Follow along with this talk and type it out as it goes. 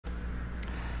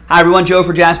Hi everyone, Joe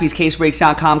for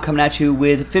JaspysCaseBreaks.com coming at you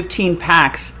with 15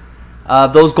 packs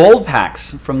of those gold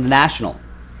packs from the National.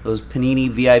 Those Panini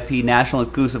VIP National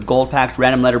Exclusive Gold Packs,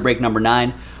 random letter break number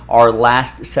 9. Our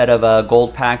last set of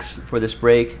gold packs for this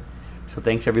break. So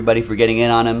thanks everybody for getting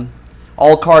in on them.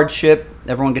 All cards ship.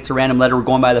 Everyone gets a random letter. We're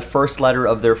going by the first letter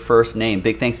of their first name.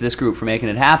 Big thanks to this group for making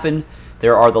it happen.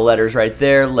 There are the letters right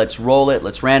there. Let's roll it.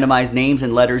 Let's randomize names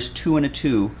and letters 2 and a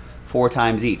 2, 4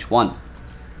 times each. 1,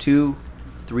 2,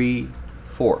 3,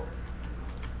 4.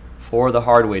 4 the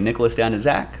hard way. Nicholas down to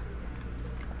Zach.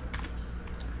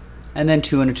 And then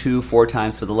 2 and a 2, 4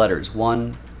 times for the letters.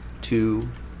 1, 2,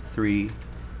 3,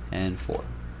 and 4.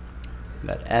 We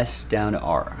got S down to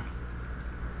R.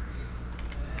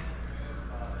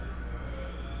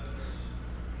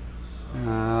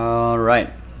 All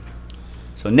right.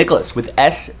 So Nicholas with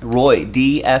S, Roy,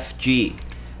 D, F, G.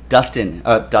 Justin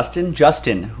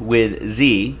with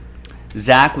Z.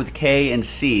 Zach with K and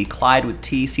C, Clyde with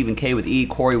T, Stephen K with E,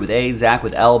 Corey with A, Zach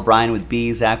with L, Brian with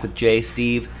B, Zach with J,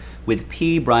 Steve with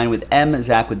P, Brian with M,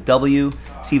 Zach with W,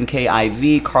 Stephen K, I,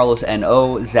 V, Carlos N,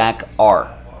 O, Zach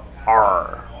R.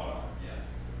 R.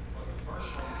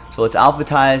 So let's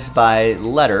alphabetize by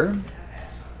letter.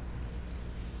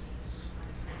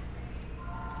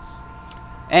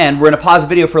 And we're going to pause the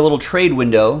video for a little trade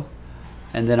window.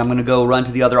 And then I'm going to go run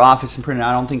to the other office and print it.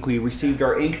 I don't think we received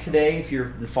our ink today. If you're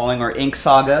following our ink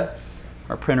saga,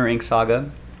 our printer ink saga.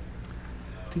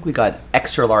 I think we got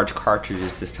extra large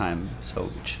cartridges this time, so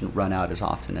it shouldn't run out as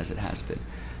often as it has been.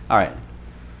 All right,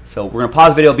 so we're going to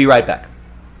pause the video. Be right back.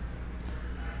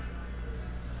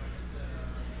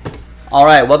 All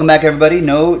right, welcome back, everybody.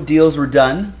 No deals were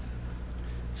done.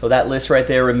 So that list right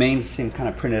there remains the same, kind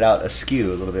of printed out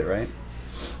askew a little bit, right?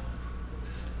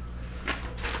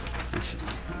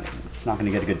 It's not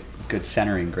going to get a good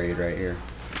centering grade right here.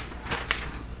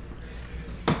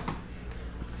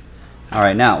 All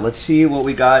right, now let's see what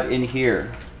we got in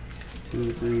here.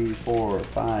 2, 3, 4,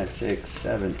 5, 6,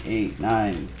 7, 8,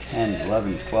 9, 10,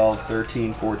 11, 12,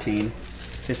 13, 14,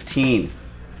 15.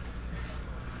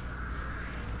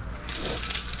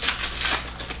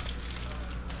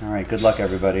 All right, good luck,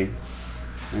 everybody.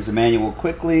 There's a manual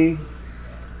quickly.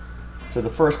 So the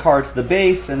first card's the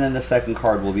base, and then the second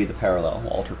card will be the parallel,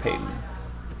 Walter Payton.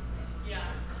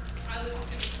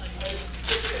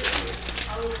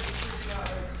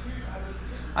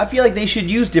 I feel like they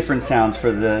should use different sounds for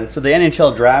the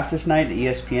NHL drafts this night.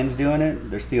 ESPN's doing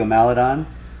it. There's Theo Maledon,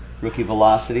 rookie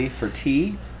velocity for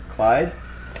T, Clyde.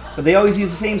 But they always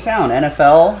use the same sound.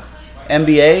 NFL,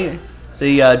 NBA,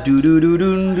 the doo doo doo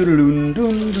doo doo doo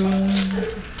doo doo.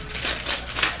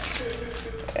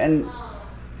 And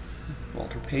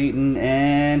Walter Payton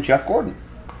and Jeff Gordon.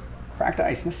 Cracked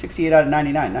ice. 68 out of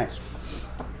 99. Nice.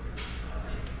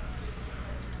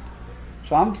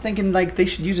 So I'm thinking like they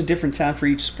should use a different sound for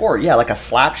each sport. Yeah, like a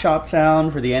slap shot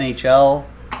sound for the NHL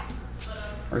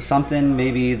or something.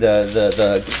 Maybe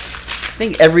I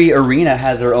think every arena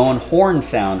has their own horn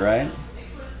sound, right?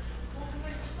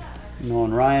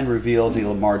 Nolan Ryan reveals a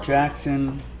Lamar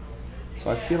Jackson.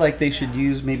 So I feel like they should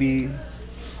use maybe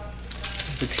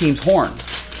the team's horn.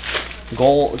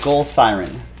 Goal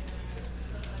siren.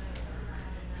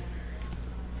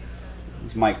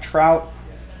 There's Mike Trout.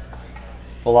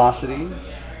 Velocity.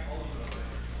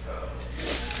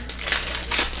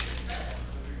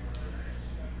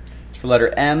 For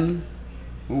letter M.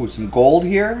 Ooh, some gold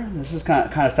here. This is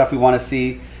kind of stuff we want to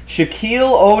see.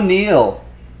 Shaquille O'Neal.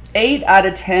 8 out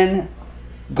of 10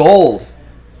 gold.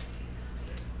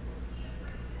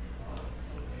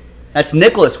 That's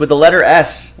Nicholas with the letter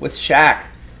S with Shaq.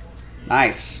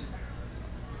 Nice.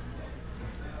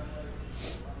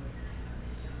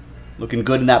 Looking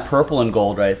good in that purple and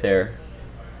gold right there.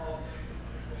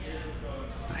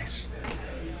 Nice.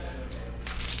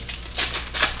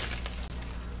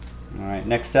 All right,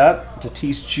 next up,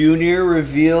 Tatis Jr.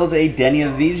 reveals a Denny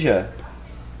Avija.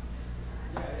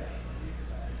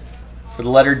 For the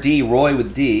letter D, Roy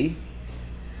with D.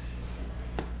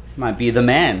 Might be the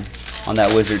man on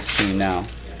that Wizards team now.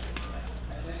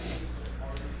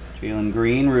 Jalen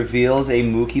Green reveals a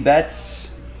Mookie Betts.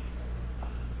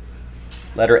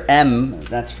 Letter M,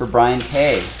 that's for Brian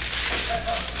K.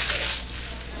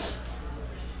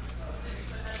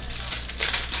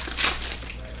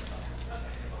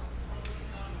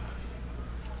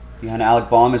 Behind Alec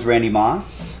Baum is Randy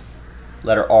Moss.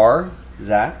 Letter R,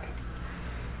 Zach.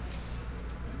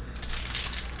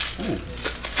 Ooh,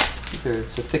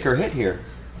 there's a thicker hit here.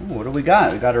 Ooh, what do we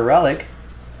got? We got a relic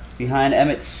behind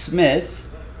Emmett Smith.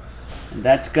 And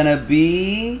that's going to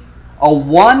be a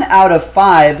 1 out of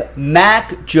 5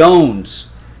 Mac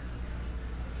Jones.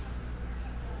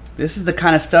 This is the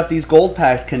kind of stuff these gold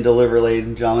packs can deliver, ladies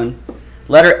and gentlemen.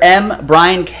 Letter M,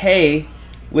 Brian K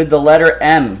with the letter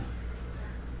M.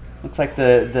 Looks like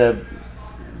the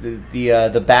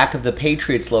back of the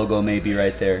Patriots logo maybe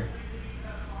right there.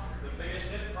 The biggest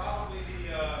hit probably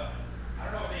I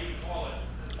don't know what they call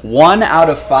it. 1 out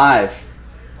of 5.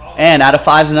 And out of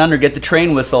 5s and under, get the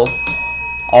train whistle.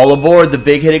 All aboard the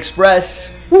Big Hit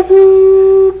Express. Whoop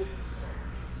whoop.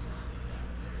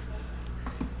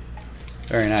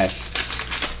 Very nice.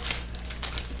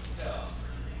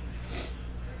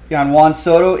 Beyond Juan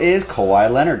Soto is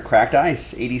Kawhi Leonard, cracked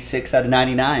ice, 86 out of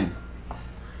 99.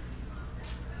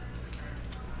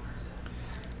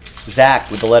 Zach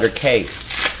with the letter K.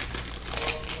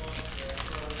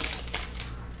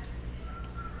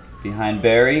 Behind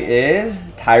Barry is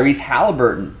Tyrese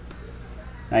Halliburton.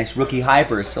 Nice rookie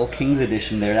hyper, still Kings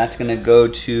edition there. That's going to go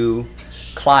to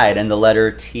Clyde and the letter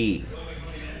T.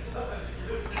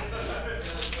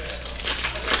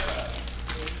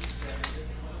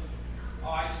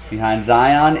 Behind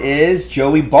Zion is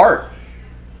Joey Bart.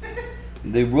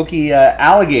 The rookie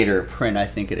alligator print, I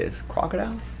think it is.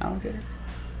 Crocodile? Alligator?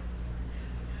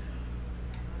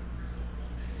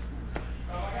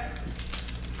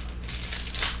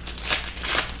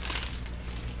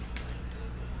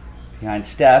 Behind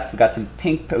Steph, we got some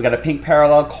pink. We got a pink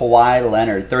parallel Kawhi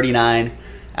Leonard, 39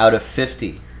 out of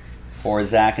 50 for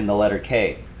Zach and the letter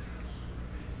K.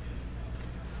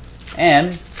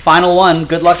 And final one.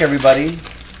 Good luck, everybody.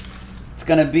 It's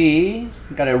gonna be,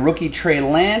 we got a rookie Trey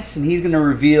Lance, and he's gonna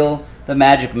reveal the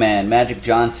Magic Man, Magic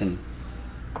Johnson.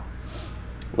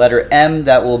 Letter M,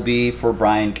 that will be for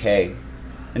Brian K.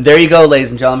 And there you go,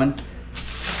 ladies and gentlemen.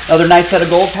 Another nice set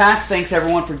of gold packs. Thanks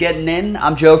everyone for getting in.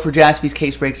 I'm Joe for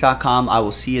JaspysCaseBreaks.com. I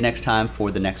will see you next time for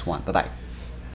the next one. Bye-bye.